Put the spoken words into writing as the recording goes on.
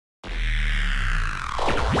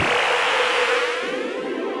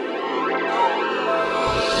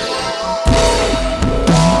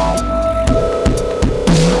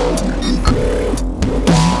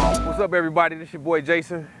up, everybody? This your boy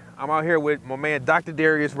Jason. I'm out here with my man Dr.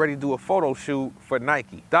 Darrius, ready to do a photo shoot for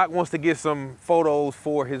Nike. Doc wants to get some photos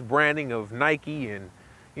for his branding of Nike and,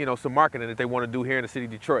 you know, some marketing that they want to do here in the city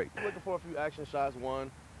of Detroit. Looking for a few action shots,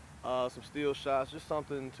 some still shots, just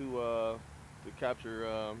something to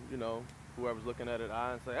capture, you know, whoever's looking at it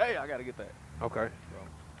eye and say, hey, I got to get that. Okay.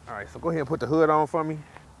 All right, so go ahead and put the hood on for me.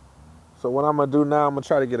 So what I'm gonna do now, I'm gonna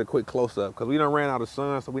try to get a quick close-up because we done ran out of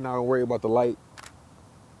sun, so we're not gonna worry about the light.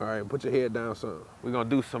 All right, put your head down, son. We're gonna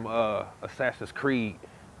do some Assassin's Creed.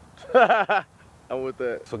 I'm with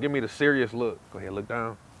that. So give me the serious look. Go ahead, look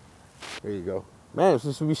down. There you go. Man,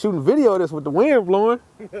 since we be shooting video of this with the wind blowing.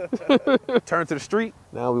 Turn to the street.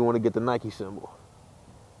 Now we wanna get the Nike symbol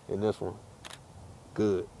in this one.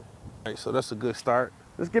 Good. All right, so that's a good start.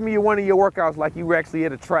 Just give me one of your workouts like you were actually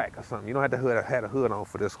at a track or something. You don't have to have a hood on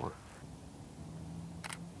for this one.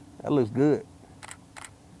 That looks good.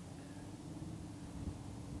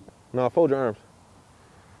 Now fold your arms.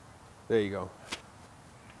 There you go.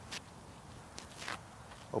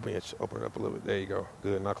 Open it up a little bit. There you go.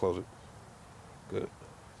 Good. Now close it. Good.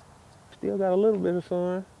 Still got a little bit of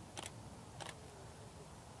sun.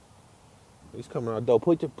 He's coming out dope.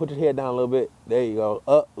 Put your head down a little bit. There you go.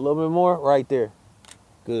 Up a little bit more. Right there.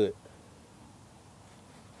 Good.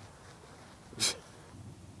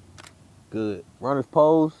 Good. Runner's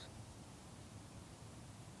pose.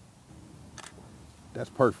 That's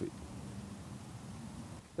perfect.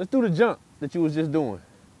 Let's do the jump that you was just doing.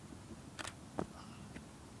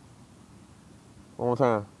 One more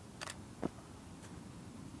time.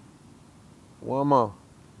 One more.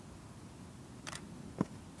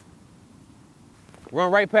 Run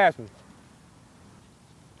right past me.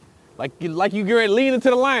 Like you get ready to lean into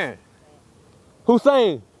the line.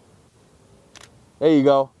 Hussein. There you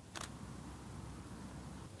go.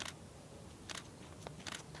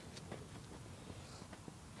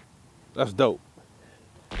 That's dope.